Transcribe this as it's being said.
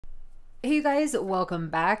Hey you guys, welcome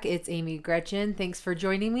back. It's Amy Gretchen. Thanks for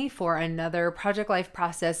joining me for another Project Life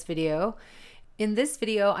Process video. In this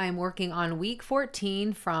video, I'm working on week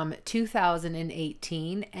 14 from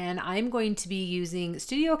 2018, and I'm going to be using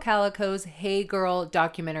Studio Calico's Hey Girl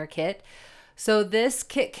Documenter Kit. So this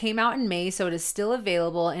kit came out in May, so it is still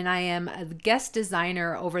available, and I am a guest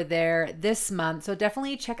designer over there this month. So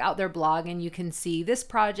definitely check out their blog and you can see this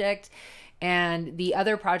project and the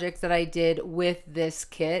other projects that I did with this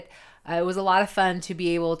kit. It was a lot of fun to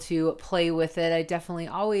be able to play with it. I definitely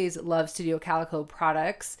always love Studio Calico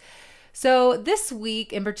products. So this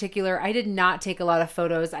week in particular, I did not take a lot of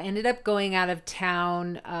photos. I ended up going out of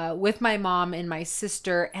town with my mom and my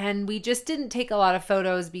sister, and we just didn't take a lot of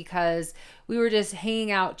photos because we were just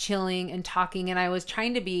hanging out, chilling and talking, and I was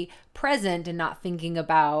trying to be present and not thinking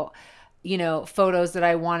about, you know, photos that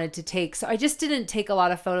I wanted to take. So I just didn't take a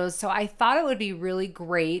lot of photos. So I thought it would be really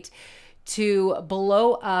great to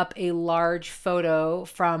blow up a large photo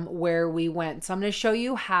from where we went. So I'm going to show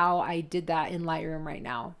you how I did that in Lightroom right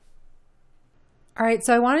now. All right,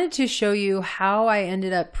 so I wanted to show you how I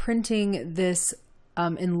ended up printing this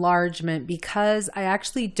enlargement because I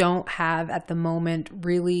actually don't have at the moment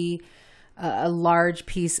really a large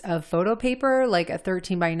piece of photo paper. Like a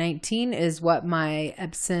 13 by 19 is what my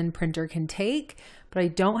Epson printer can take, but I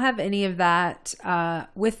don't have any of that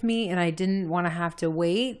with me, and I didn't want to have to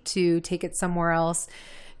wait to take it somewhere else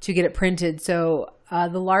to get it printed. So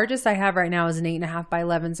the largest I have right now is an 8.5 by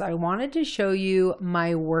 11. So I wanted to show you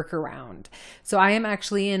my workaround. So I am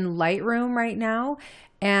actually in Lightroom right now,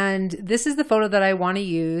 and this is the photo that I want to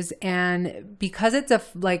use. And because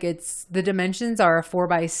it's the dimensions are a 4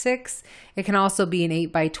 by 6, it can also be an 8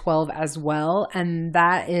 by 12 as well. And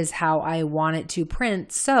that is how I want it to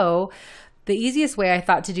print. So the easiest way I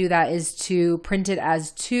thought to do that is to print it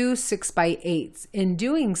as two 6 by 8s. In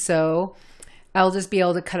doing so, I'll just be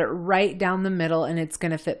able to cut it right down the middle, and it's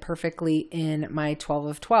going to fit perfectly in my 12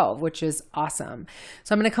 of 12, which is awesome.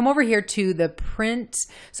 So I'm going to come over here to the print.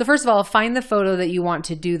 So first of all, find the photo that you want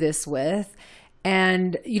to do this with.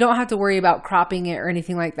 And you don't have to worry about cropping it or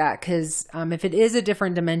anything like that, because if it is a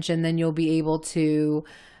different dimension, then you'll be able to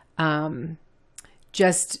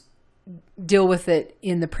just deal with it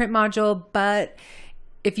in the print module. But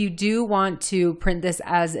if you do want to print this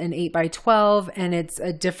as an 8 by 12 and it's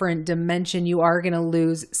a different dimension, you are going to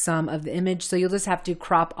lose some of the image. So you'll just have to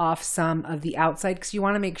crop off some of the outside because you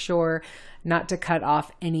want to make sure not to cut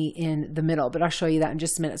off any in the middle. But I'll show you that in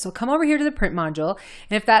just a minute. So come over here to the print module.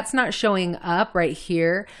 And if that's not showing up right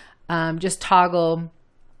here, just toggle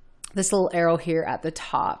this little arrow here at the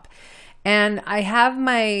top. And I have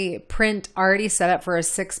my print already set up for a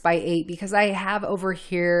 6 by 8 because I have over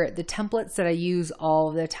here the templates that I use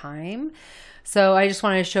all the time. So I just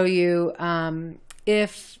want to show you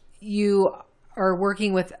if you are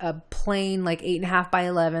working with a plain like 8.5 by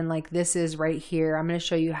 11, like this is right here, I'm going to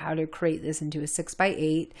show you how to create this into a 6 by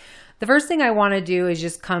 8. The first thing I want to do is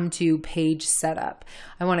just come to page setup.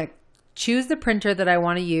 I want to choose the printer that I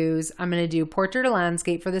want to use. I'm going to do portrait or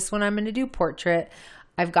landscape. For this one, I'm going to do portrait.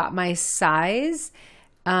 I've got my size.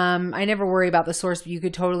 I never worry about the source, but you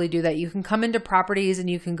could totally do that. You can come into properties and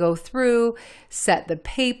you can go through, set the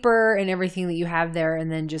paper and everything that you have there,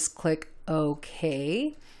 and then just click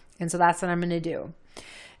OK. And so that's what I'm going to do.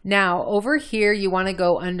 Now over here, you want to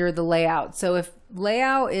go under the layout. So if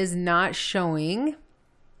layout is not showing, you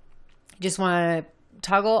just want to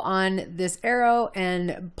toggle on this arrow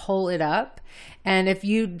and pull it up. And if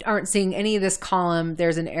you aren't seeing any of this column,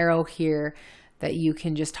 there's an arrow here that you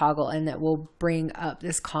can just toggle and that will bring up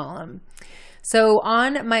this column. So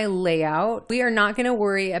on my layout, we are not going to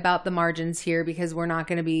worry about the margins here because we're not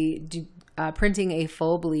going to be printing a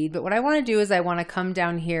full bleed. But what I want to do is I want to come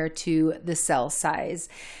down here to the cell size.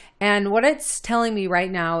 And what it's telling me right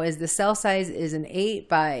now is the cell size is an 8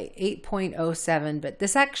 by 8.07, but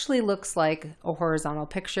this actually looks like a horizontal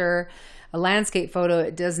picture, a landscape photo.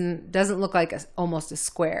 It doesn't look like almost a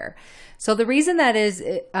square. So the reason that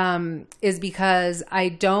is because I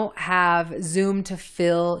don't have zoom to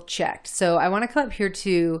fill checked. So I want to come up here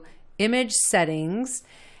to image settings,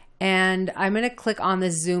 and I'm going to click on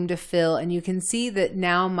this zoom to fill, and you can see that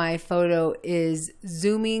now my photo is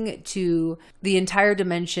zooming to the entire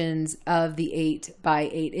dimensions of the 8 by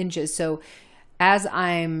 8 inches. So as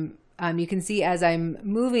you can see as I'm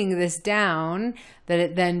moving this down that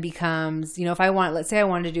it then becomes, you know, if I want, let's say I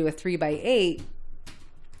wanted to do a 3 by 8,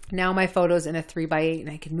 now my photo's in a 3 by 8 and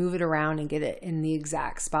I can move it around and get it in the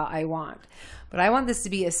exact spot I want. But I want this to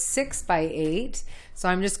be a 6 by 8. So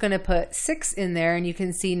I'm just going to put 6 in there, and you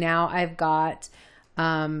can see now I've got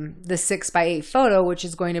the 6 by 8 photo, which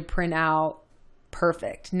is going to print out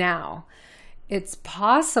perfect. Now, It's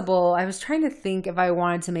possible. I was trying to think if I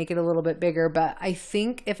wanted to make it a little bit bigger, but I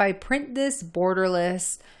think if I print this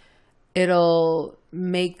borderless, it'll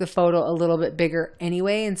make the photo a little bit bigger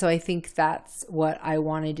anyway. And so I think that's what I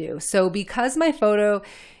want to do. So because my photo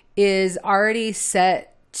is already set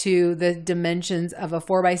to the dimensions of a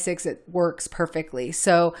 4x6, it works perfectly.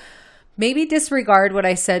 So maybe disregard what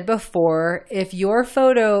I said before. If your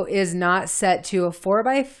photo is not set to a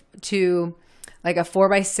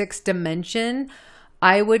 4x6 dimension,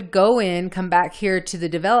 I would go in, come back here to the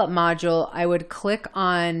develop module. I would click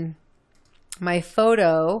on my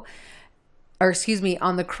photo, or excuse me,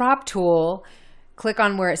 on the crop tool, click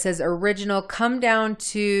on where it says original, come down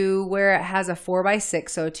to where it has a 4x6,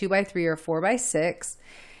 so a 2x3 or 4x6,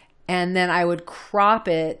 and then I would crop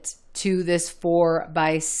it to this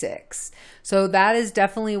 4x6. So that is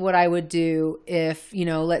definitely what I would do if, you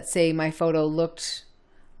know, let's say my photo looked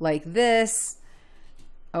like this.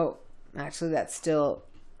 Oh, actually that's still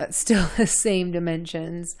the same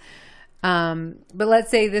dimensions. But let's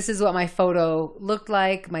say this is what my photo looked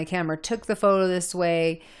like. My camera took the photo this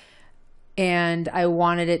way and I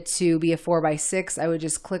wanted it to be a 4x6. I would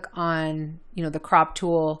just click on, you know, the crop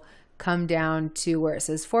tool, come down to where it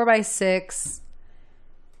says 4x6,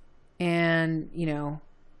 and, you know,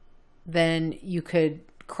 then you could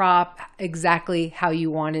crop exactly how you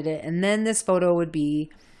wanted it. And then this photo would be,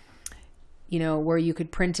 you know, where you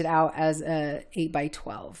could print it out as a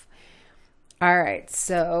 8x12. All right,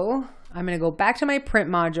 so I'm going to go back to my print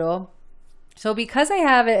module. So because I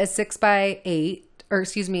have it as 6x8, or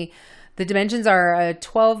excuse me, the dimensions are a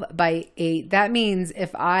 12x8. That means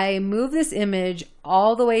if I move this image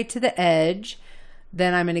all the way to the edge,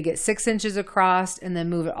 then I'm going to get 6 inches across, and then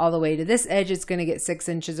move it all the way to this edge. It's going to get 6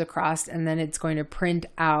 inches across, and then it's going to print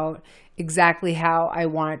out exactly how I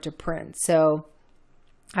want it to print. So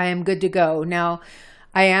I am good to go. Now,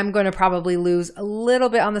 I am going to probably lose a little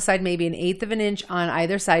bit on the side, maybe 1/8 of an inch on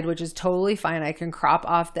either side, which is totally fine. I can crop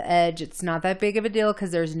off the edge. It's not that big of a deal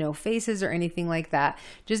because there's no faces or anything like that.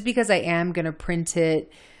 Just because I am going to print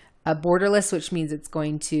it borderless, which means it's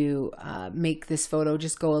going to make this photo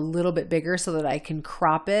just go a little bit bigger so that I can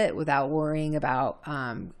crop it without worrying about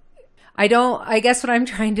I guess what I'm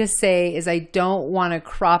trying to say is I don't want to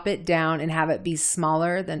crop it down and have it be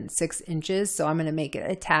smaller than 6 inches. So I'm going to make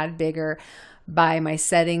it a tad bigger by my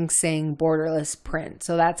settings saying borderless print.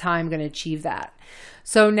 So that's how I'm going to achieve that.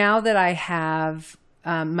 So now that I have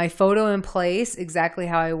my photo in place exactly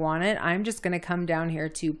how I want it, I'm just going to come down here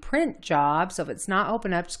to print job. So if it's not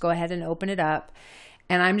open up, just go ahead and open it up.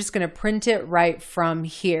 And I'm just going to print it right from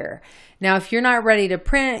here. Now, if you're not ready to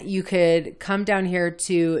print, you could come down here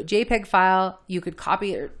to JPEG file. You could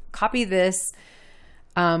copy this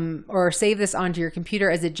or save this onto your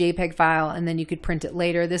computer as a JPEG file, and then you could print it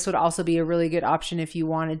later. This would also be a really good option if you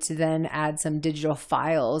wanted to then add some digital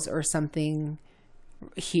files or something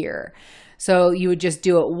here. So you would just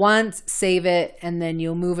do it once, save it, and then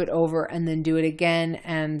you'll move it over and then do it again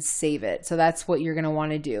and save it. So that's what you're going to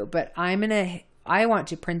want to do. But I want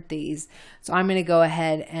to print these. So I'm going to go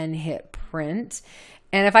ahead and hit print.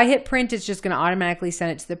 And if I hit print, it's just going to automatically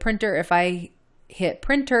send it to the printer. If I hit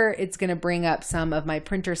printer, it's going to bring up some of my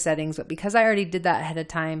printer settings. But because I already did that ahead of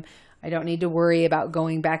time, I don't need to worry about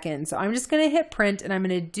going back in. So I'm just going to hit print, and I'm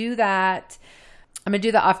going to do that. I'm going to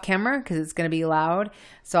do that off camera because it's going to be loud.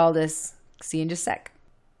 So I'll just see you in just a sec.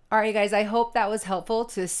 All right, guys, I hope that was helpful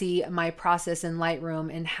to see my process in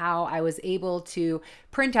Lightroom and how I was able to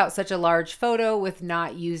print out such a large photo with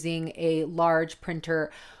not using a large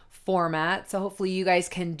printer format. So hopefully you guys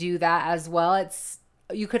can do that as well.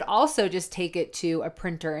 You could also just take it to a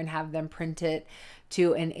printer and have them print it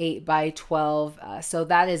to an 8x12. So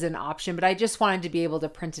that is an option, but I just wanted to be able to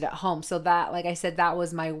print it at home. So that, like I said, that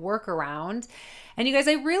was my workaround. And you guys,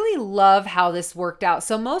 I really love how this worked out.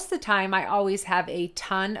 So most of the time I always have a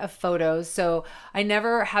ton of photos, so I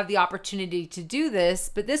never have the opportunity to do this,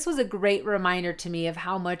 but this was a great reminder to me of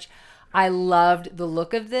how much I loved the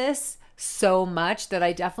look of this so much that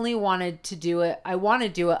I definitely wanted to do it. I want to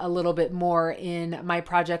do it a little bit more in my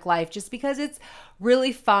project life just because it's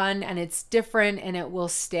really fun and it's different and it will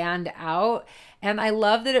stand out. And I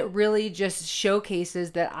love that it really just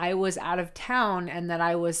showcases that I was out of town and that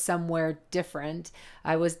I was somewhere different.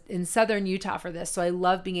 I was in southern Utah for this, so I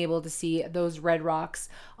love being able to see those red rocks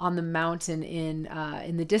on the mountain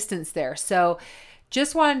in the distance there. So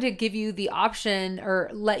just wanted to give you the option or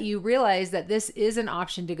let you realize that this is an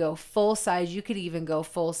option to go full size. You could even go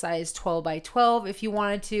full size 12x12 if you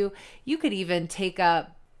wanted to. You could even take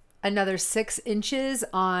up another 6 inches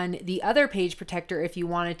on the other page protector if you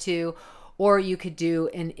wanted to, or you could do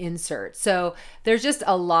an insert. So there's just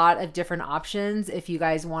a lot of different options if you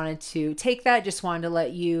guys wanted to take that. Just wanted to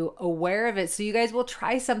let you aware of it so you guys will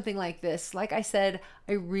try something like this. Like I said,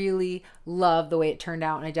 I really love the way it turned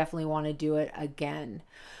out and I definitely want to do it again.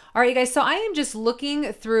 All right, you guys, so I am just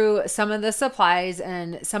looking through some of the supplies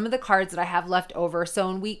and some of the cards that I have left over. So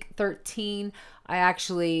in week 13, I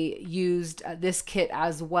actually used this kit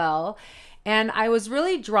as well. And I was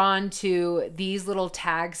really drawn to these little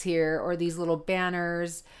tags here, or these little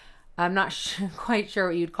banners. I'm not quite sure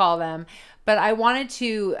what you'd call them, but I wanted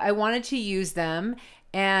to use them.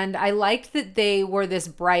 And I liked that they were this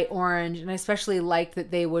bright orange, and I especially liked that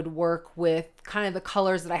they would work with kind of the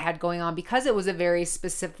colors that I had going on because it was a very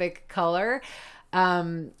specific color.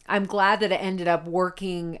 I'm glad that it ended up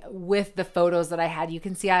working with the photos that I had. You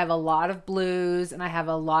can see I have a lot of blues and I have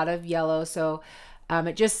a lot of yellow. So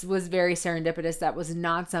it just was very serendipitous. That was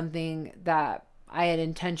not something that I had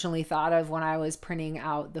intentionally thought of when I was printing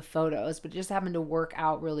out the photos, but it just happened to work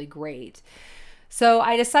out really great. So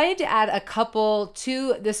I decided to add a couple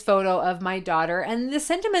to this photo of my daughter, and the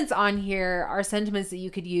sentiments on here are sentiments that you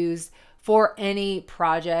could use for any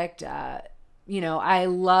project. You know, I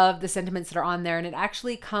love the sentiments that are on there, and it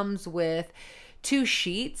actually comes with 2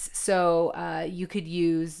 sheets. So you could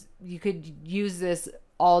use this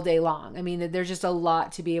all day long. I mean, there's just a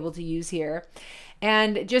lot to be able to use here.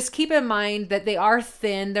 And just keep in mind that they are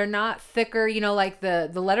thin. They're not thicker, you know, like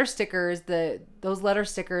the letter stickers, those letter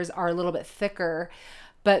stickers are a little bit thicker,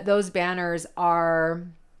 but those banners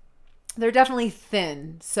they're definitely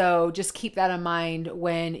thin. So just keep that in mind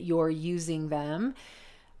when you're using them.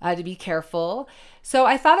 To be careful. So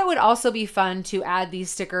I thought it would also be fun to add these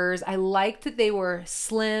stickers. I liked that they were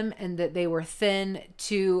slim and that they were thin,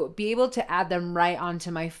 to be able to add them right onto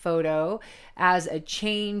my photo as a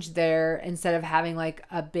change there, instead of having like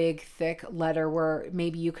a big thick letter where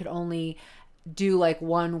maybe you could only do like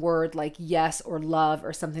one word like yes or love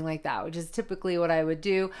or something like that, which is typically what I would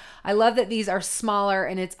do. I love that these are smaller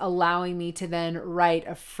and it's allowing me to then write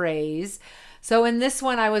a phrase. So in this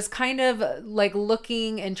one, I was kind of like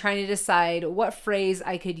looking and trying to decide what phrase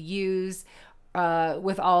I could use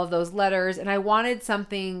with all of those letters. And I wanted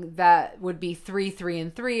something that would be 3, 3,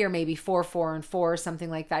 and 3, or maybe 4, 4, and 4,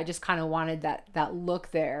 something like that. I just kind of wanted that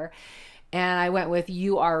look there. And I went with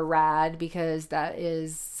 "You Are Rad" because that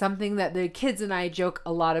is something that the kids and I joke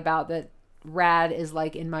a lot about, that rad is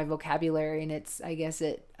like in my vocabulary, and I guess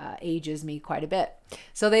it ages me quite a bit.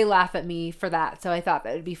 So they laugh at me for that. So I thought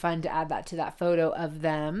that would be fun to add that to that photo of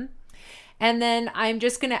them. And then I'm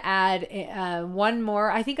just going to add one more.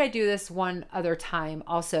 I think I do this one other time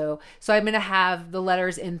also. So I'm going to have the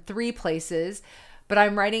letters in 3 places, but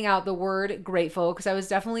I'm writing out the word grateful because I was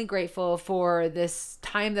definitely grateful for this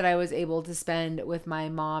time that I was able to spend with my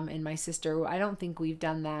mom and my sister. I don't think we've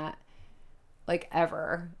done that like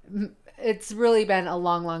ever. It's really been a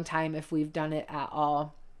long, long time if we've done it at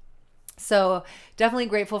all. So definitely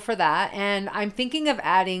grateful for that. And I'm thinking of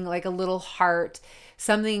adding like a little heart,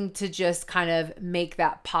 something to just kind of make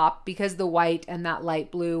that pop, because the white and that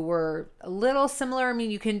light blue were a little similar. I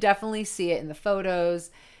mean, you can definitely see it in the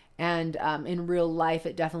photos, and in real life,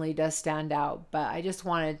 it definitely does stand out, but I just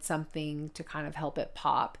wanted something to kind of help it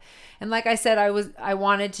pop. And like I said, I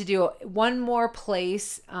wanted to do one more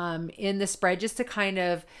place in the spread just to kind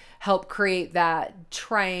of help create that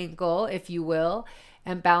triangle, if you will,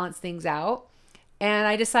 and balance things out. And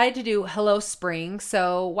I decided to do "Hello Spring."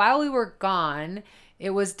 So while we were gone, it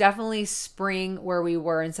was definitely spring where we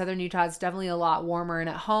were. In southern Utah, it's definitely a lot warmer, and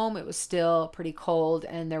at home it was still pretty cold,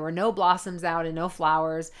 and there were no blossoms out and no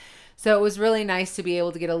flowers. So it was really nice to be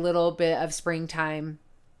able to get a little bit of springtime,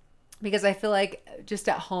 because I feel like just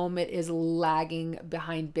at home it is lagging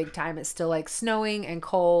behind big time. It's still like snowing and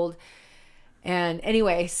cold. And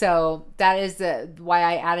anyway, so that is why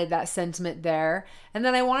I added that sentiment there. And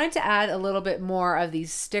then I wanted to add a little bit more of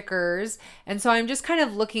these stickers. And so I'm just kind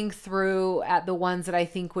of looking through at the ones that I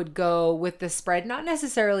think would go with the spread, not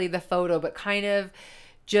necessarily the photo, but kind of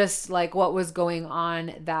just like what was going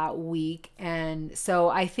on that week. And so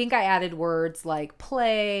I think I added words like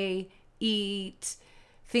play, eat,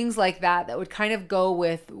 things like that would kind of go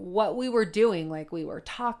with what we were doing. Like we were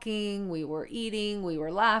talking, we were eating, we were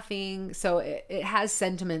laughing. So it has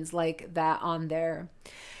sentiments like that on there.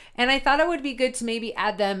 And I thought it would be good to maybe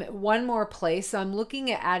add them one more place. So I'm looking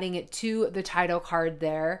at adding it to the title card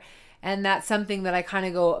there. And that's something that I kind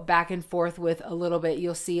of go back and forth with a little bit.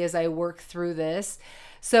 You'll see as I work through this.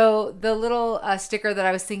 So the little sticker that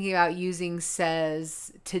I was thinking about using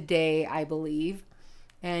says "Today," I believe.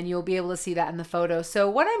 And you'll be able to see that in the photo. So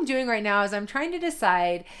what I'm doing right now is I'm trying to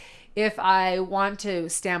decide if I want to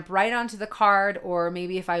stamp right onto the card, or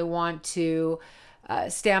maybe if I want to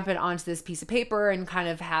stamp it onto this piece of paper and kind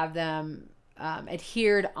of have them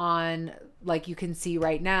adhered on, like you can see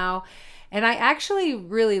right now. And I actually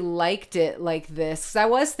really liked it like this, because I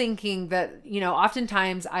was thinking that, you know,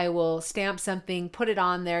 oftentimes I will stamp something, put it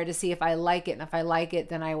on there to see if I like it. And if I like it,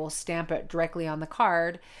 then I will stamp it directly on the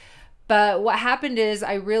card. But what happened is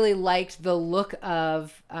I really liked the look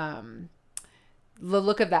of that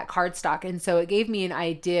cardstock. And so it gave me an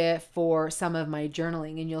idea for some of my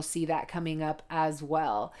journaling, and you'll see that coming up as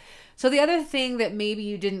well. So the other thing that maybe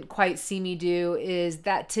you didn't quite see me do is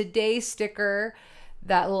that today sticker,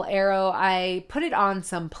 that little arrow, I put it on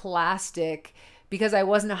some plastic because I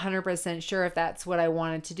wasn't 100% sure if that's what I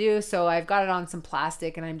wanted to do. So I've got it on some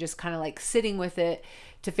plastic, and I'm just kind of like sitting with it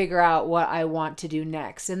to figure out what I want to do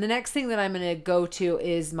next. And the next thing that I'm going to go to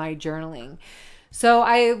is my journaling. So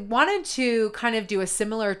I wanted to kind of do a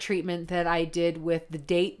similar treatment that I did with the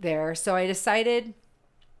date there. So I decided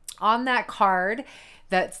on that card,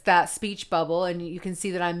 that's that speech bubble, and you can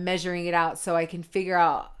see that I'm measuring it out so I can figure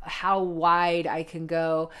out how wide I can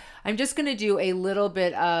go. I'm just going to do a little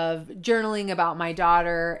bit of journaling about my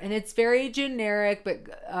daughter, and it's very generic, but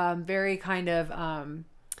very kind of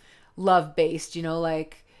love-based, you know,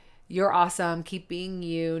 like, you're awesome, keep being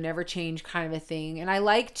you, never change kind of a thing. And I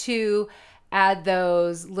like to add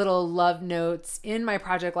those little love notes in my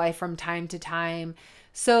project life from time to time.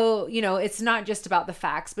 So, you know, it's not just about the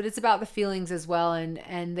facts, but it's about the feelings as well.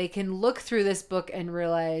 And they can look through this book and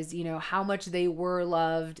realize, you know, how much they were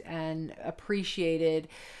loved and appreciated.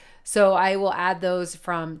 So I will add those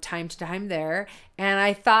from time to time there. And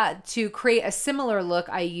I thought to create a similar look,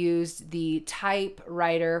 I used the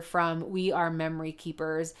Typewriter from We Are Memory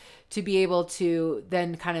Keepers to be able to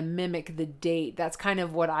then kind of mimic the date. That's kind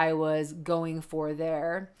of what I was going for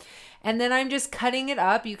there. And then I'm just cutting it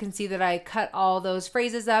up. You can see that I cut all those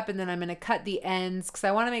phrases up, and then I'm going to cut the ends because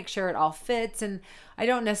I want to make sure it all fits, and I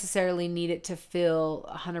don't necessarily need it to feel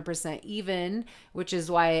 100% even, which is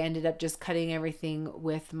why I ended up just cutting everything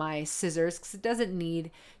with my scissors, because it doesn't need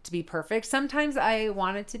to be perfect. Sometimes I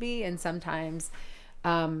want it to be, and sometimes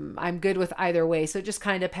I'm good with either way. So it just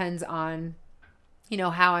kind of depends on, you know,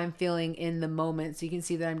 how I'm feeling in the moment. So you can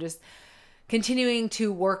see that I'm just continuing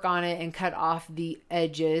to work on it and cut off the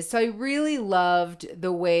edges. So I really loved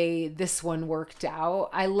the way this one worked out.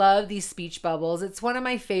 I love these speech bubbles. It's one of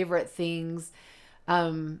my favorite things,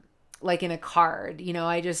 like in a card. You know,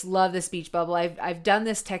 I just love the speech bubble. I've done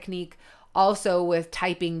this technique also with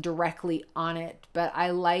typing directly on it, but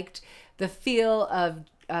I liked the feel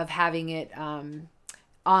of having it on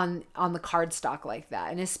the cardstock like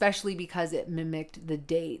that, and especially because it mimicked the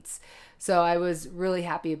dates. So I was really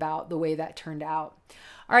happy about the way that turned out.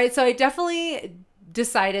 All right, so I definitely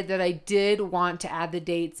decided that I did want to add the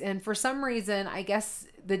dates, and for some reason, I guess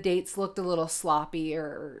the dates looked a little sloppy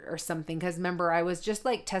or something, because remember, I was just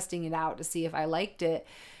like testing it out to see if I liked it.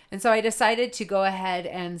 And so I decided to go ahead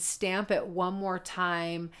and stamp it one more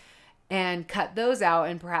time and cut those out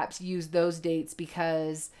and perhaps use those dates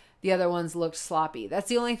because the other ones looked sloppy. That's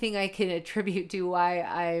the only thing I can attribute to why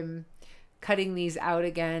I'm cutting these out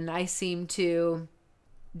again. I seem to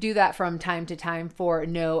do that from time to time for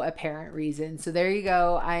no apparent reason. So there you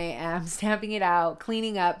go. I am stamping it out,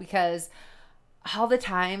 cleaning up, because all the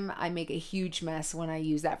time I make a huge mess when I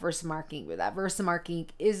use that VersaMark ink. But that VersaMark ink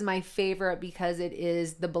is my favorite because it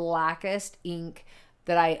is the blackest ink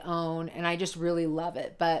that I own, and I just really love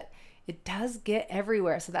it. But it does get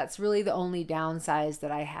everywhere, so that's really the only downside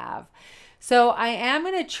that I have. So I am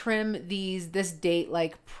going to trim this date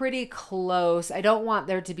like pretty close. I don't want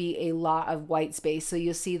there to be a lot of white space. So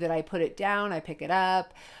you'll see that I put it down, I pick it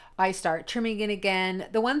up, I start trimming it again.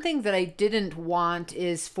 The one thing that I didn't want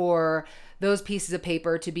is for those pieces of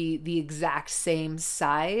paper to be the exact same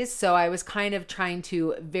size. So I was kind of trying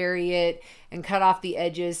to vary it and cut off the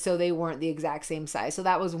edges so they weren't the exact same size. So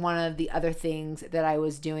that was one of the other things that I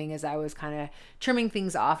was doing as I was kind of trimming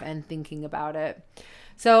things off and thinking about it.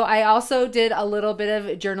 So I also did a little bit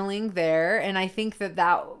of journaling there, and I think that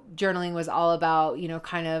journaling was all about, you know,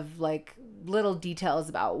 kind of like little details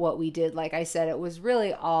about what we did. Like I said, it was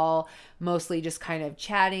really all mostly just kind of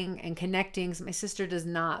chatting and connecting. So my sister does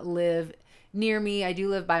not live near me. I do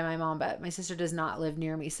live by my mom, but my sister does not live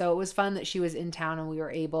near me. So it was fun that she was in town and we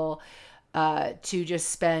were able to just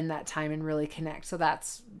spend that time and really connect. So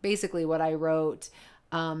that's basically what I wrote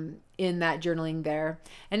in that journaling there.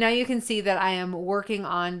 And now you can see that I am working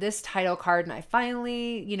on this title card, and I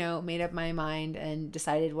finally, you know, made up my mind and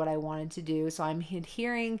decided what I wanted to do. So I'm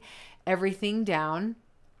adhering everything down.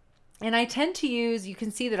 And I tend to use, you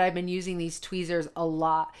can see that I've been using these tweezers a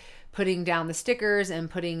lot putting down the stickers and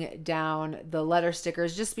putting down the letter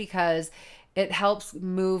stickers, just because it helps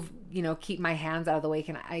move, you know, keep my hands out of the way.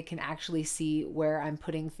 I can actually see where I'm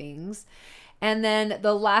putting things. And then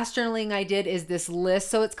the last journaling I did is this list.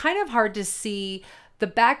 So it's kind of hard to see the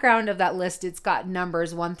background of that list. It's got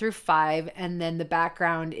numbers 1 through 5, and then the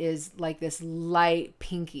background is like this light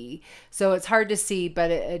pinky. So it's hard to see,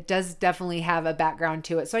 but it does definitely have a background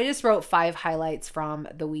to it. So I just wrote 5 highlights from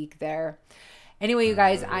the week there. Anyway, you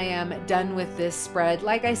guys, I am done with this spread.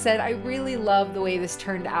 Like I said, I really love the way this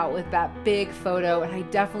turned out with that big photo, and I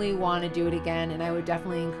definitely want to do it again, and I would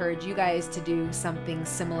definitely encourage you guys to do something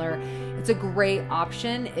similar. It's a great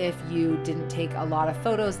option if you didn't take a lot of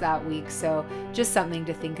photos that week, so just something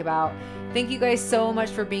to think about. Thank you guys so much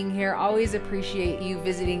for being here. Always appreciate you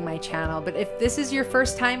visiting my channel. But if this is your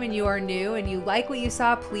first time and you are new and you like what you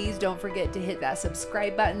saw, please don't forget to hit that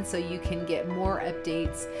subscribe button so you can get more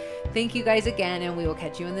updates. Thank you guys again, and we will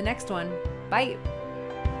catch you in the next one. Bye.